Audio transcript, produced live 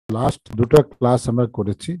Last দুটো class আমরা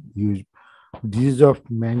করেছি ডিজিজ অফ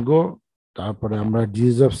ম্যাঙ্গো, তারপরে আমরা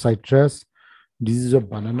disease of citrus, disease of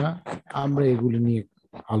বানানা, আমরা এগুলি নিয়ে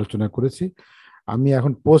আলোচনা করেছি। আমি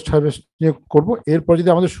এখন পোস্ট হারভেস্ট নিয়ে করবো। এরপর যদি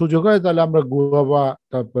আমাদের সুযোগ হয় তাহলে আমরা গুয়াভা,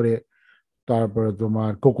 তারপরে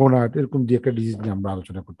তোমার কোকোনাট, এরকম দিয়ে একটা ডিজিজ নিয়ে আমরা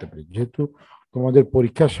আলোচনা করতে পারি। যেহেতু তোমাদের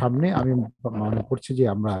পরীক্ষার সামনে, আমি মনে করছি যে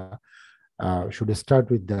আমরা should start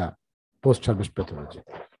with the post harvest pathology.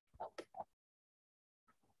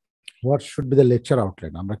 What should be the lecture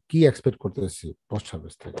outline, আমরা কি এক্সপেক্ট করতেছি পোস্ট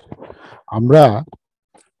হারভেস্ট থেকে। আমরা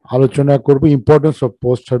আলোচনা করব importance of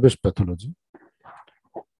post harvest pathology,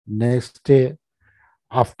 নেক্সটে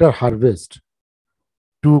আফটার হারভেস্ট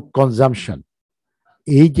টু কনজামশন,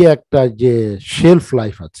 এই যে একটা যে শেলফ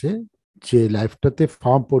লাইফ আছে, যে লাইফটাতে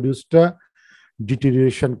ফার্ম প্রডিউসটা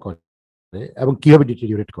ডিটেরিওরেশন করে এবং কিভাবে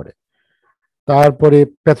ডিটেরিওরেট করে, তারপরে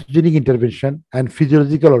pathogenic intervention and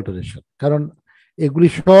physiological alteration, কারণ এগুলি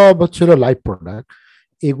সব হচ্ছিল লাইফ প্রোডাক্ট।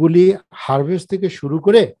 এগুলি হারভেস্ট থেকে শুরু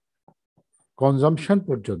করে কনজামশন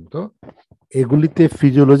পর্যন্ত এগুলিতে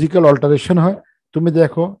ফিজিওলজিক্যাল অল্টারেশন হয়। তুমি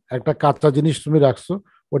দেখো একটা কাঁচা জিনিস তুমি রাখছো,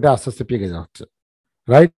 ওটা আস্তে আস্তে পেকে যাচ্ছে,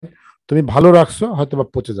 রাইট? তুমি ভালো রাখছো, হয়তো বা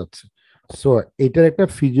পচে যাচ্ছে। সো এটার একটা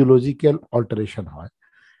ফিজিওলজিক্যাল অল্টারেশন হয়,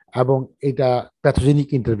 এবং এটা প্যাথোজেনিক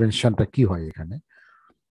ইন্টারভেনশনটা কি হয় এখানে,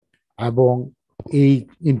 এবং এই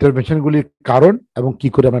ইন্টারভেনশনগুলির কারণ এবং কি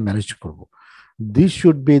করে আমরা ম্যানেজ করব। This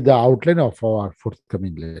should be the outline of our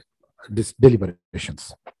forthcoming deliberations.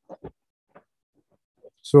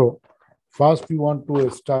 So first we want to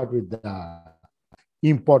start with the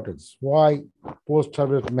importance. Why post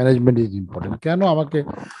harvest management is important? কেন আমাকে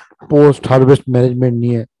পোস্ট হারভেস্ট ম্যানেজমেন্ট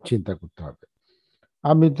নিয়ে চিন্তা করতে হবে?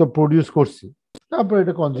 আমি তো প্রডিউস করছি, তারপর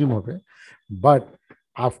এটা কনজিউম হবে, but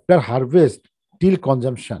after harvest till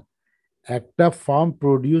consumption একটা ফার্ম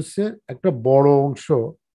প্রডিউসের একটা বড় অংশ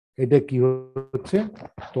এটা কি হচ্ছে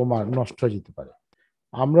তোমার নষ্ট হয়ে যেতে পারে।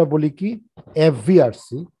 আমরা বলি কি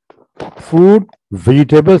এফভিআরসি, food,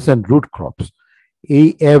 vegetables and root crops. এই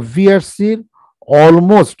এফভিআরসির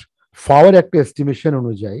অলমোস্ট ফাওয়ার একটা এস্টিমেশন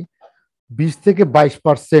অনুযায়ী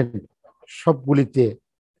 20-22% সবগুলিতে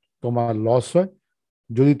তোমার লস হয়।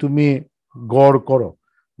 যদি তুমি গড় করো,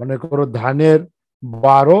 মনে করো ধানের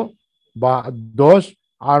 12 বা 10,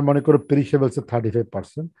 আর মনে করো পেরিশেবলস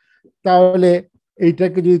 35%, তাহলে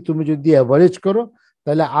এইটাকে যদি তুমি অ্যাভারেজ করো,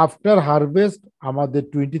 তাহলে আফটার হারভেস্ট আমাদের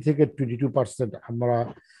 20-22% আমরা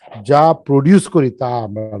যা প্রডিউস করি তা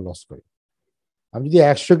আমরা লস করি। আমি যদি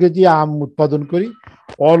 100 কেজি আম উৎপাদন করি,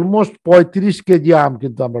 অলমোস্ট 35 কেজি আম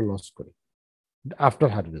কিন্তু আমরা লস করি আফটার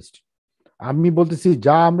হারভেস্ট। আমি বলতেছি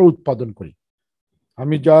যা আমরা উৎপাদন করি,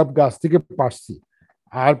 আমি যা গাছ থেকে পারছি,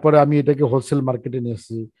 আর পরে আমি এটাকে হোলসেল মার্কেটে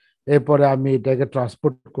নিয়েছি, এরপরে আমি এটাকে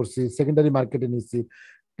ট্রান্সপোর্ট করছি, সেকেন্ডারি মার্কেটে নিয়েছি,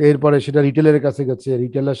 এরপরে সেটা রিটেলারের কাছে গেছে,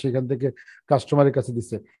 রিটেলার সেখান থেকে কাস্টমারের কাছে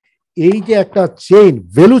দিচ্ছে। এই যে একটা চেইন,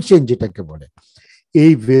 ভ্যালু চেইন যেটাকে বলে,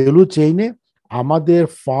 এই ভ্যালু চেইনে আমাদের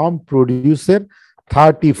ফার্ম প্রডিউসের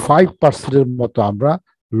 35% মতো আমরা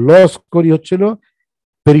লস করি হচ্ছিল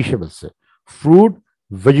পেরিশেবলসে, fruit,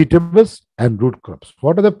 vegetables and root crops.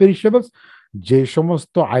 What are the পেরিশেবলস? যে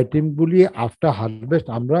সমস্ত আইটেমগুলি আফটার হারভেস্ট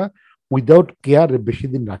আমরা উইদাউট কেয়ার বেশি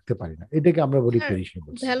দিন রাখতে পারি না, এটাকে আমরা বলি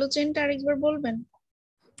পেরিশেবলস। ভ্যালু চেইনটা আরেকবার বলবেন?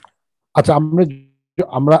 আচ্ছা,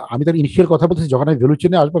 আমি তার ইনিশিয়াল কথা বলতেছি, যখন আমি ভ্যালু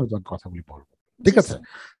চেইনে আসবো আমি তোমার কথাগুলি বলবো, ঠিক আছে?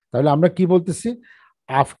 তাহলে আমরা কি বলতেছি,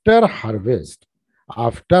 আফটার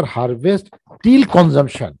হারভেস্ট টিল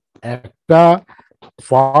কনজামশন একটা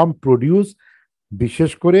ফার্ম প্রডিউস,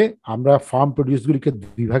 বিশেষ করে আমরা ফার্ম প্রডিউসগুলিকে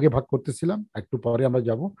দুই ভাগে ভাগ করতেছিলাম, একটু পরে আমরা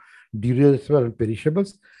যাব, ডিউরেবল আর পেরিশেবলস।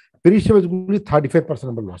 পেরিশেবলসগুলি 35%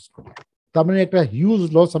 আমরা লস করি, তার মানে একটা হিউজ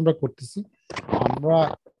লস আমরা করতেছি। আমরা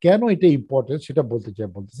কেন এটা ইম্পর্টেন্ট সেটা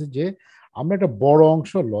বলতেছি যে আমরা একটা বড়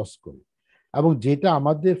অংশ লস করি, এবং যেটা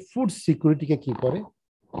আমাদের ফুড সিকিউরিটিকে কি করে,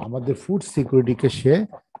 আমাদের ফুড সিকিউরিটিকে সে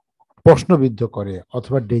প্রশ্নবিদ্ধ করে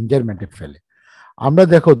অথবা ডেঞ্জারমেন্টে ফেলে। আমরা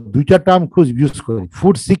দেখো দুইটা টার্ম খুব ইউজ করি,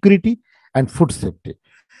 food security and food safety.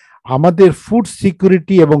 আমাদের ফুড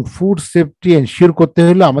সিকিউরিটি এবং ফুড সেফটি এনশিওর করতে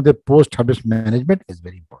হলে আমাদের post harvest management is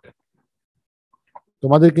very important.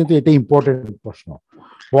 তোমাদের কিন্তু এটা ইম্পর্টেন্ট প্রশ্ন,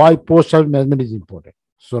 why post harvest management is important.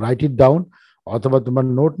 So right it down, অথবা তোমার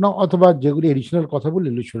নোট নাও, অথবা যেগুলি এডিশনাল কথা বলি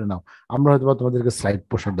এগুলি শুনে নাও, আমরা হয়তো তোমাদেরকে স্লাইড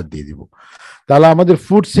পোর্শনটা দিয়ে দিব। তাহলে আমাদের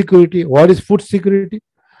food security, what is food security?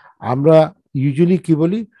 আমরা ইউজুয়ালি কি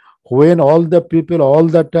বলি, when all the people all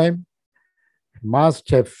the time must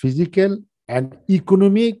have physical and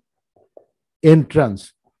economic entrance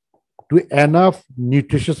to enough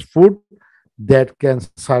nutritious food that can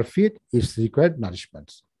serve its required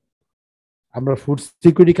nourishments. আমরা food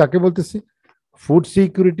security কাকে বলতেছি? Food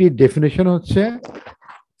security definition হচ্ছে,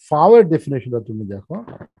 ফাওয়ার ডেফিনেশনটা তুমি দেখো,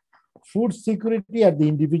 food security at the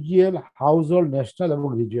individual, house hold, national এবং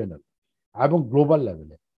regional এবং global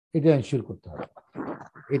লেভেলে এটা এনশিওর করতে হবে।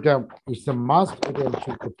 এটা ইটস এ মাস্ট, এটা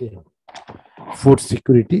এনশিওর করতে হবে। Food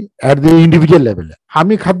security at the individual লেভেলে,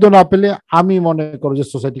 আমি খাদ্য না পেলে আমি মনে করো যে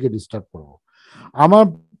সোসাইটিকে ডিস্টার্ব করবো, আমার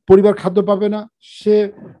পরিবার খাদ্য পাবে না, সে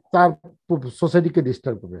তার সোসাইটিকে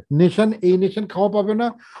ডিস্টার্ব করবে, নেশন এই নেশন খাওয়া পাবে না,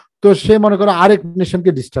 তো সে মনে করো আরেক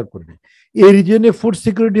নেশনকে ডিস্টার্ব করবে, এই রিজিয়নে ফুড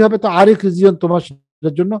সিকিউরিটি হবে তো আরেক রিজিয়ন তোমার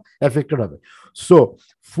জন্য এফেক্টেড হবে। সো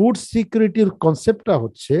ফুড সিকিউরিটির কনসেপ্টটা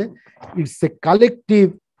হচ্ছে it's a collective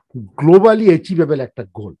globally achievable একটা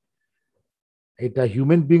গোল। এটা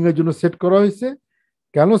হিউম্যান বিং এর জন্য সেট করা হয়েছে।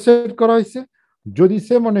 কেন সেট করা হয়েছে? যদি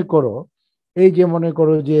সে মনে করো, এই যে মনে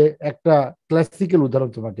করো যে একটা ক্লাসিক্যাল উদাহরণ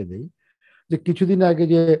তোমাকে দেই, যে কিছুদিন আগে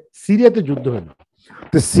যে সিরিয়াতে যুদ্ধ হলো,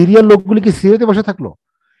 তো সিরিয়ার লোকগুলি কি সিরিয়াতে বসে থাকলো?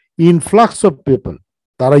 ইনফ্লাক্স অফ পিপল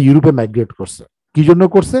তারা ইউরোপে মাইগ্রেট করছে। কি জন্য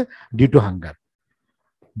করছে? Due to hunger.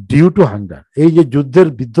 Due to hunger, এই যে যুদ্ধের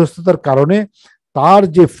বিধ্বস্ততার কারণে তার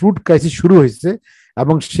যে ফুড ক্রাইসিস শুরু হয়েছে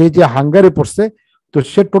এবং সে যে হাঙ্গারে পড়ছে, তো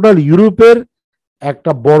সে টোটাল ইউরোপের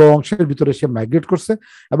একটা বড় অংশের ভিতরে সে মাইগ্রেট করছে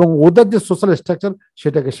এবং ওদের যে সোশ্যাল স্ট্রাকচার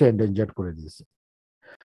সেটাকে সে এন্ডেঞ্জার্ড করে দিয়েছে।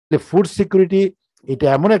 ফুড সিকিউরিটি এটা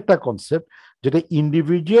এমন একটা কনসেপ্ট যেটা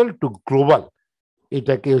ইন্ডিভিজুয়াল টু গ্লোবাল,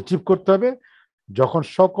 এটাকে অ্যাচিভ করতে হবে যখন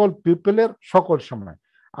সকল পিপলের সকল সময়।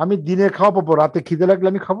 আমি দিনে খাওয়া পাবো, রাতে খিদে লাগলে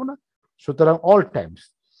আমি খাবো না। সুতরাং all Times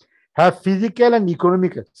have physical and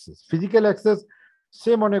economic access. Physical access,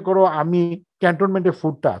 সে মনে করো আমি ক্যান্টনমেন্টে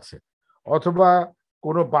ফুডটা আছে, অথবা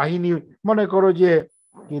কোনো বাহিনী, মনে করো যে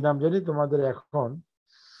কি নাম জানি তোমাদের এখন,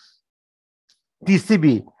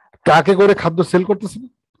 টিসিবি ট্রাকে করে খাদ্য সেল করতেছে না,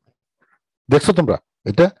 দেখছো তোমরা?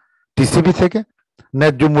 এটা টিসিবি থেকে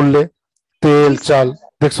ন্যায্য মূল্যে তেল চাল,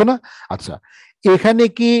 দেখছো না? আচ্ছা, এখানে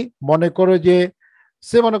কি মনে করো যে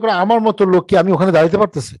সে মনে করো আমার মতো লোক কি আমি ওখানে দাঁড়াতে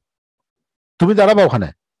পারতেছে? তুমি দাঁড়াবা ওখানে?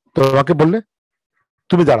 তোমাকে বললে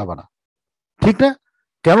তুমি দাঁড়াবা না, ঠিক না?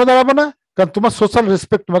 কেন দাঁড়াবে না? কারণ তোমার সোশ্যাল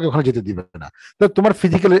রেসপেক্ট তোমাকে ওখানে যেতে দিবে না, তাহলে তোমার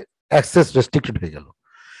ফিজিক্যাল অ্যাক্সেস রেস্ট্রিক্টেড হয়ে গেল।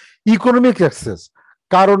 ইকোনমিক অ্যাক্সেস,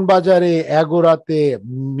 কারণ বাজারে, এগোরাতে,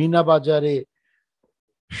 মিনা বাজারে,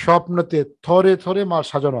 স্বপ্নতে থরে থরে মাল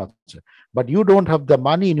সাজানো আছে, but you don't have the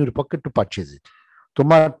money in your pocket two purchase ইট।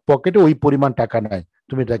 তোমার পকেটে ওই পরিমাণ টাকা নাই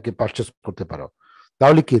তুমি এটাকে পারচেজ করতে পারো।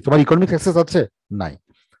 তাহলে কি তোমার ইকোনমিক অ্যাক্সেস আছে? নাই।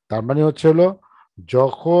 তার মানে হচ্ছে হলো,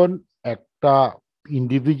 যখন একটা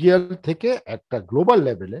ইন্ডিভিজুয়াল থেকে একটা গ্লোবাল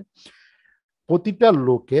লেভেলে প্রতিটা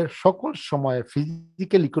লোকের সকল সময়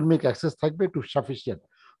ফিজিক্যাল ইকোনমিক অ্যাক্সেস থাকবে টু সাফিসিয়েন্ট,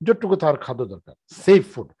 যতটুকু তার খাদ্য দরকার, সেফ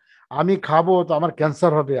ফুড। আমি খাবো তো আমার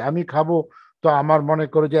ক্যান্সার হবে, আমি খাবো তো আমার মনে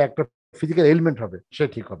করো যে একটা ফিজিক্যাল এলিমেন্ট হবে, সে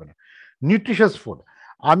ঠিক হবে না। নিউট্রিশাস ফুড,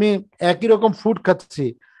 আমি একই রকম ফুড খাচ্ছি,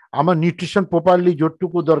 আমার নিউট্রিশন প্রপারলি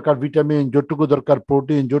যতটুকু দরকার ভিটামিন, যতটুকু দরকার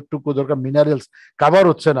প্রোটিন, যতটুকু দরকার মিনারেলস কাভার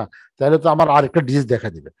হচ্ছে না, তাহলে তো আমার আরেকটা ডিজিজ দেখা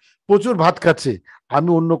দিবে। প্রচুর ভাত খাচ্ছি, আমি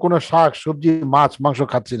অন্য কোনো শাক সবজি মাছ মাংস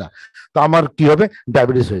খাচ্ছি না, তো আমার কি হবে?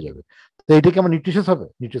 ডায়াবেটিস হয়ে যাবে। তো এটাকে আমার নিউট্রিশন হবে?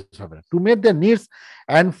 নিউট্রিশন হবে না। To make the needs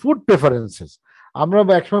and food preferences, আমরা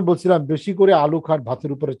একসময় বলছিলাম বেশি করে আলু খান,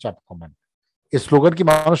 ভাতের উপরে চাপ কমান। এই স্লোগান কি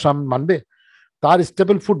মানুষ মানবে? তার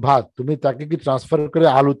স্টেবল ফুড ভাত, তুমি তাকে কি ট্রান্সফার করে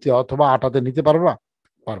আলুতে অথবা আটাতে নিতে পারবা?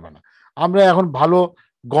 পারবে না। আমরা এখন ভালো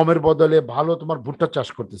গমের বদলে ভালো তোমার ভুট্টা চাষ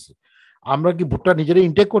করতেছি, আমরা কি ভুট্টা নিজেরাই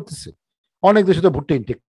ইনটেক করতেছি? অনেক দেশে তো ভুট্টা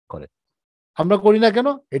ইনটেক করে, আমরা করি না কেন?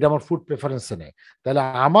 এটা আমার ফুড প্রেফারেন্সে নেই। তাহলে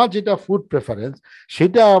আমার যেটা ফুড প্রেফারেন্স,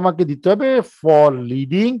 সেটা আমাকে দিতে হবে for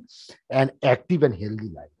leading and active and healthy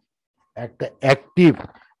life. একটা অ্যাক্টিভ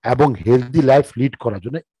এবং হেলদি লাইফ লিড করার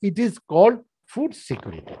জন্য it is called food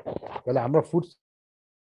security. তাহলে আমরা ফুড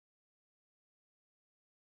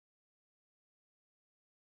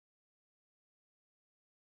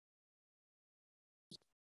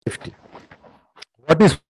সেফটি, হোয়াট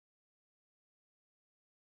ইজ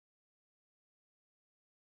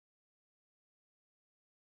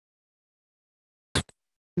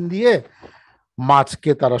দিয়ে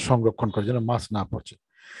মাছকে তারা সংরক্ষণ করে যেন মাছ না পচে।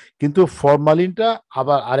 কিন্তু ফরমালিনটা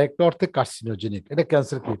আবার আরেকটা অর্থে কার্সিনোজেনিক, এটা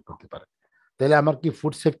ক্যান্সার ক্রিয়েট করতে পারে। তাহলে আমার কি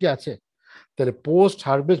ফুড সেফটি আছে? তাহলে পোস্ট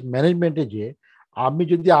হারভেস্ট ম্যানেজমেন্টে যে আমি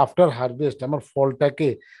যদি আফটার হারভেস্ট আমার ফলটাকে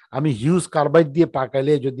আমি হিউজ কার্বাইড দিয়ে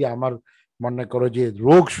পাকাইলে যদি আমার মনে করো যে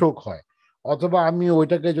রোগ শোক হয়, অথবা আমি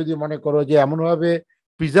ওইটাকে যদি মনে করো যে এমনভাবে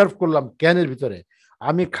প্রিজার্ভ করলাম ক্যানের ভিতরে,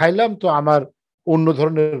 আমি খাইলাম তো আমার অন্য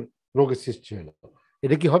ধরনের রোগের সৃষ্টি হলো,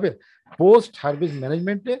 এটা কি হবে? পোস্ট হারভেস্ট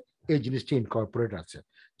ম্যানেজমেন্টে এই জিনিসটি ইনকর্পোরেট আছে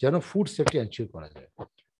যেন ফুড সেফটি এনশিওর করা যায়।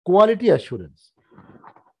 Quality assurance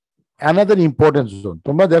another important zone.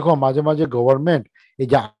 তোমরা দেখো মাঝে মাঝে গভর্নমেন্ট এই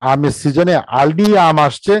যে আমের সিজনে আলডি আম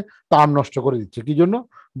আসছে, তা আম নষ্ট করে দিচ্ছে, কি জন্য?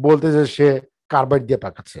 বলতেছে সে কার্বাইড দিয়ে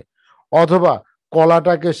পাকাচ্ছে, অথবা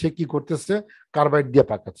কলাটাকে সে কি করতেছে? কার্বাইড দিয়ে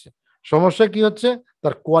পাকাচ্ছে। সমস্যা কি হচ্ছে,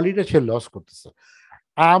 তার কোয়ালিটি সে লস করতেছে।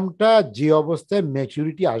 আমটা যে অবস্থায়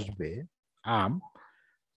ম্যাচুরিটি আসবে, আম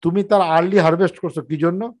তুমি তার আর্লি হারভেস্ট করছো কি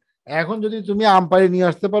জন্য? এখন যদি তুমি আম পাড়ে নিয়ে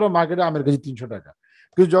আসতে পারো মার্কেটে আমের কেজি 300 টাকা,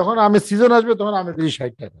 কিন্তু যখন আমের সিজন আসবে তখন আমের কেজি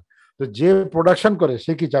 60 টাকা। তো যে প্রোডাকশন করে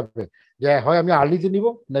সে কি চাপবে যে হয় আমি আর্লিতে নিব,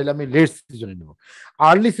 নাহলে আমি লেট সিজনে নিব।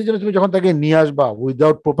 আর্লি সিজনে তুমি যখন তাকে নিয়ে আসবা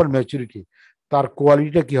উইদাউট প্রপার ম্যাচুরিটি, তার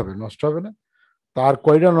কোয়ালিটিটা কি হবে? নষ্ট হবে না? তার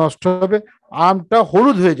কোয়ালিটি নষ্ট হবে, আমটা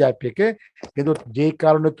হলুদ হয়ে যায় পেকে। কিন্তু যেই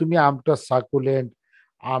কারণে তুমি আমটা সাকুলেন্ট,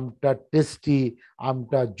 আমটা টেস্টি,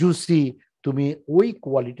 আমটা জুসি, তুমি ওই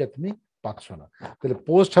কোয়ালিটিটা তুমি পাচ্ছ না। তাহলে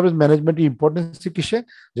পোস্ট হারভেস্ট ম্যানেজমেন্টের ইম্পর্টেন্স কিসে?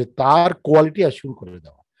 যে তার কোয়ালিটি অ্যাসিউর করে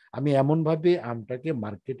দেওয়া। আমি এমন ভাবে আমটাকে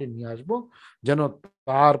মার্কেটে নিয়ে আসবো যেন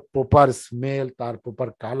তার প্রপার স্মেল, তার প্রপার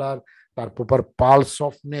কালার, তার প্রপার পাল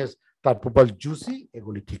সফটনেস, তার প্রপার জুসি,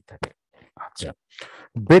 এগুলি ঠিক থাকে। আচ্ছা,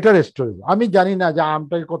 বেটার স্টোরেজ। আমি জানি না যে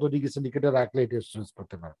আমটাকে কত ডিগ্রি সেন্টিগ্রেডে রাখলে এটা স্টোরেজ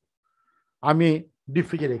করতে পারবো। আমি ডিপ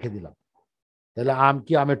ফ্রিজে রেখে দিলাম, তাহলে আম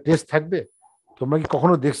কি আমের টেস্ট থাকবে? তোমরা কি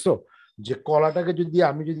কখনো দেখছো যে কলাটাকে যদি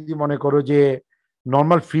আমি যদি মনে করো যে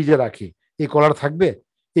নর্মাল ফ্রিজে রাখি, এই কলাটা থাকবে?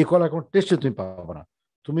 এই কলার কোনো টেস্ট তুমি পাবো না।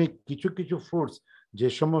 তুমি কিছু কিছু ফ্রুটস, যে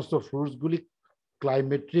সমস্ত ফ্রুটস গুলি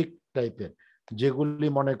ক্লাইমেট্রিক টাইপের, যেগুলি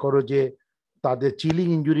মনে করো যে তাদের চিলিং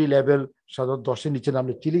ইঞ্জুরি লেভেল সাধারণত 10-এর নিচে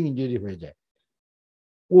নামলে চিলিং ইঞ্জুরি হয়ে যায়,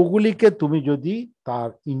 ওগুলিকে তুমি যদি তার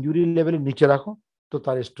ইঞ্জুরি লেভেলের নিচে রাখো, তো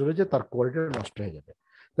তার স্টোরেজে তার কোয়ালিটি নষ্ট হয়ে যাবে।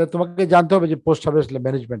 তাহলে তোমাকে জানতে হবে যে পোস্ট হারভেস্ট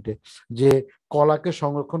ম্যানেজমেন্টে যে কলাকে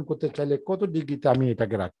সংরক্ষণ করতে চাইলে কত ডিগ্রিতে আমি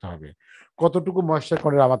এটাকে রাখতে হবে, কতটুকু ময়েশ্চার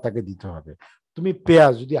করে আমার তাকে দিতে হবে। তুমি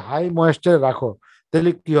পেঁয়াজ যদি হাই ময়েশ্চারে রাখো,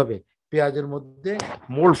 তাহলে কি হবে? পেঁয়াজের মধ্যে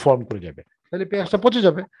মোল্ড ফর্ম করে যাবে, তাহলে পেঁয়াজটা পচে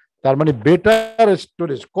যাবে। তার মানে বেটার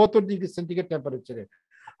স্টোরেজ কত ডিগ্রি সেন্টিগ্রেড টেম্পারেচারে,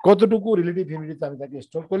 কতটুকু রিলেটিভ হিউমিডিটিতে আমি তাকে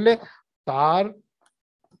স্টোর করলে তার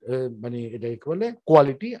মানে এটাকে বলে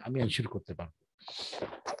কোয়ালিটি আমি এনশিওর করতে পারবো।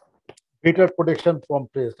 Better protection from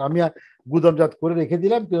paste. আমি গুদামজাত করে রেখে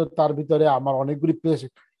দিলাম, কিন্তু তার ভিতরে আমার অনেকগুলি পেস্ট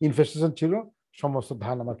ইনফেস্টেশন ছিল, সমস্ত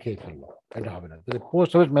ধান আমার খেয়ে ফেললো, এটা হবে না। তাহলে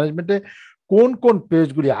পোস্ট হারভেস্ট ম্যানেজমেন্টে কোন কোন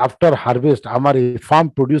পেস্টগুলি আফটার হারভেস্ট আমার এই ফার্ম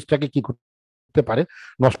প্রডিউসটাকে কি করতে পারে,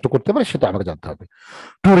 নষ্ট করতে পারে, সেটা আমাকে জানতে হবে।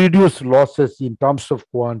 To reduce losses in terms of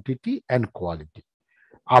quantity and quality,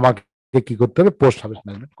 আমাকে কি করতে হবে? পোস্ট হারভেস্ট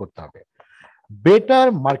ম্যানেজমেন্ট করতে হবে। Better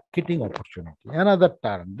marketing opportunity, another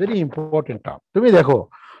term, very important term. তুমি দেখো,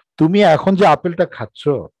 তুমি এখন যে আপেলটা খাচ্ছ,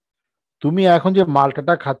 তুমি এখন যে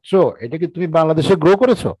মালটাটা খাচ্ছ, এটা কি তুমি বাংলাদেশে গ্রো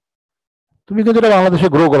করেছো? তুমি কিন্তু এটা বাংলাদেশে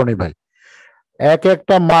গ্রো করোনি ভাই। এক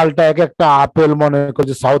একটা মালটা, এক একটা আপেল মনে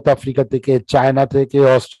করছে সাউথ আফ্রিকা থেকে, চায়না থেকে,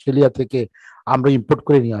 অস্ট্রেলিয়া থেকে আমরা ইম্পোর্ট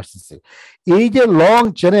করে নিয়ে আসতেছি। এই যে লং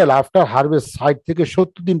চ্যানেল আফটার হারভেস্ট 60 থেকে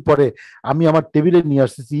 70 দিন পরে আমি আমার টেবিলে নিয়ে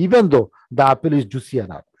আসতেছি, even though the apple is juicy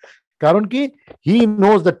enough. কারণ কি? He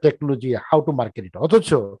knows the technology how to market ইট। অথচ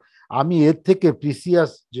আমি এর থেকে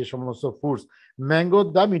প্রিসিয়াস যে সমস্ত ফ্রুটস, ম্যাঙ্গোর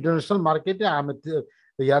দাম ইন্টারন্যাশনাল মার্কেটে আমের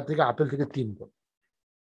ইয়ার থেকে, আপেল থেকে 3 গুণ।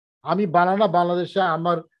 আমি বানানা বাংলাদেশে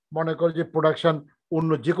আমার মনে করো যে প্রোডাকশন অন্য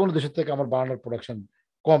যে কোনো দেশের থেকে আমার বানানার প্রোডাকশন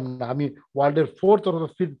কম না। আমি ওয়ার্ল্ডের 4th অথবা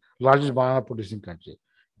 5th লার্জেস্ট বানানা প্রডিউসিং কান্ট্রি।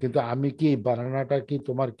 কিন্তু আমি কি বানানাটা কি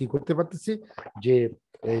তোমার কি করতে পারতেছি যে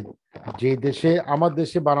যে দেশে, আমার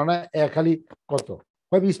দেশে বানানা এক হালি কত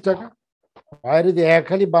হয়? 20 টাকা। বাইরে যে এক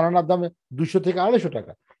হালি বানানার দামে 200 থেকে 250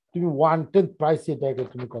 টাকা। তুমি 1/10 প্রাইস এটাকে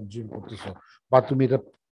তুমি কনজিউম করতেছো, বা তুমি এটা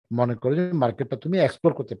মনে করো যে মার্কেটটা তুমি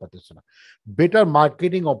এক্সপ্লোর করতে পারতেছো না, বেটার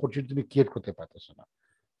মার্কেটিং অপরচুনিটি তুমি ক্রিয়েট করতে পারতেছো না।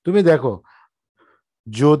 তুমি দেখো,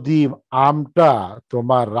 যদি আমটা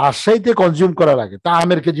তোমার রাজশাহীতে কনজিউম করার আগে তা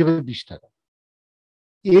আমের কেজি হবে 20 টাকা,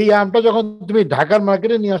 এই আমটা যখন তুমি ঢাকার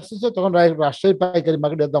মার্কেটে নিয়ে আসতেছো তখন রাজশাহী পাইকারি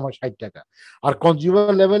মার্কেটের দাম হয় 60 টাকা, আর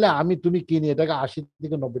কনজিউমার লেভেলে আমি তুমি কিনি এটাকে 80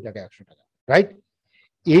 থেকে 90 টাকা, 100 টাকা, রাইট?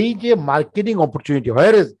 এই যে মার্কেটিং অপরচুনিটি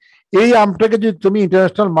হয়, এই আমটাকে যদি তুমি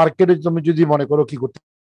ইন্টারন্যাশনাল মার্কেটে তুমি যদি মনে করো কি করতে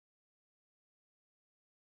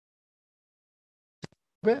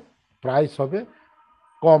হবে, প্রাইস হবে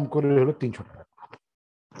কম করে হলো 300 টাকা।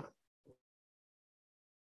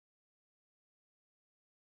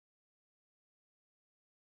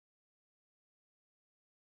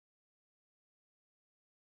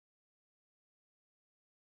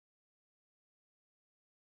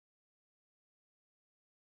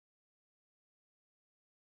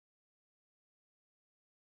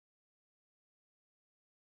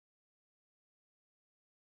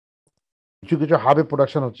 কিছু কিছু হাবে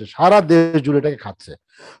প্রোডাকশন হচ্ছে, সারা দেশ জুড়ে এটাকে খাচ্ছে।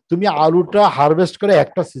 তুমি আলুটা হারভেস্ট করে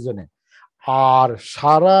একটা সিজনে, আর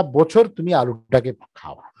সারা বছর তুমি আলুটাকে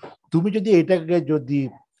খাও। তুমি যদি এটাকে যদি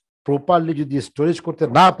প্রপারলি যদি স্টোরেজ করতে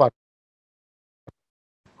না পারো,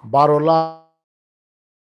 12 লাখ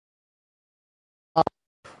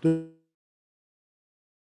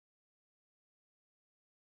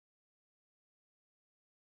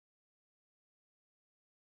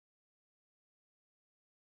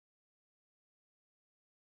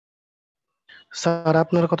স্যার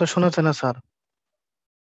আপনার কথা শোনাচ্ছে না স্যার।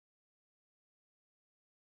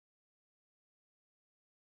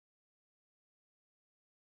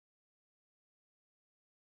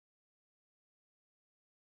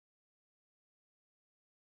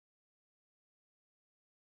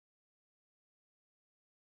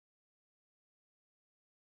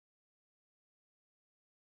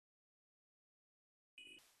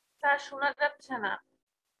 স্যার শোনা যাচ্ছে না।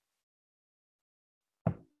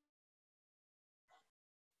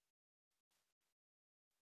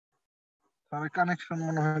 স্যার কানেকশন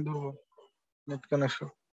মনে হয় দুর্বল, নেট কানেকশন।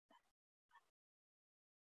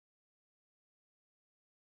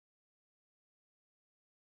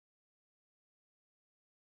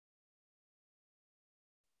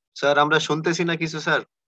 স্যার আমরা শুনতেছি না কিছু স্যার।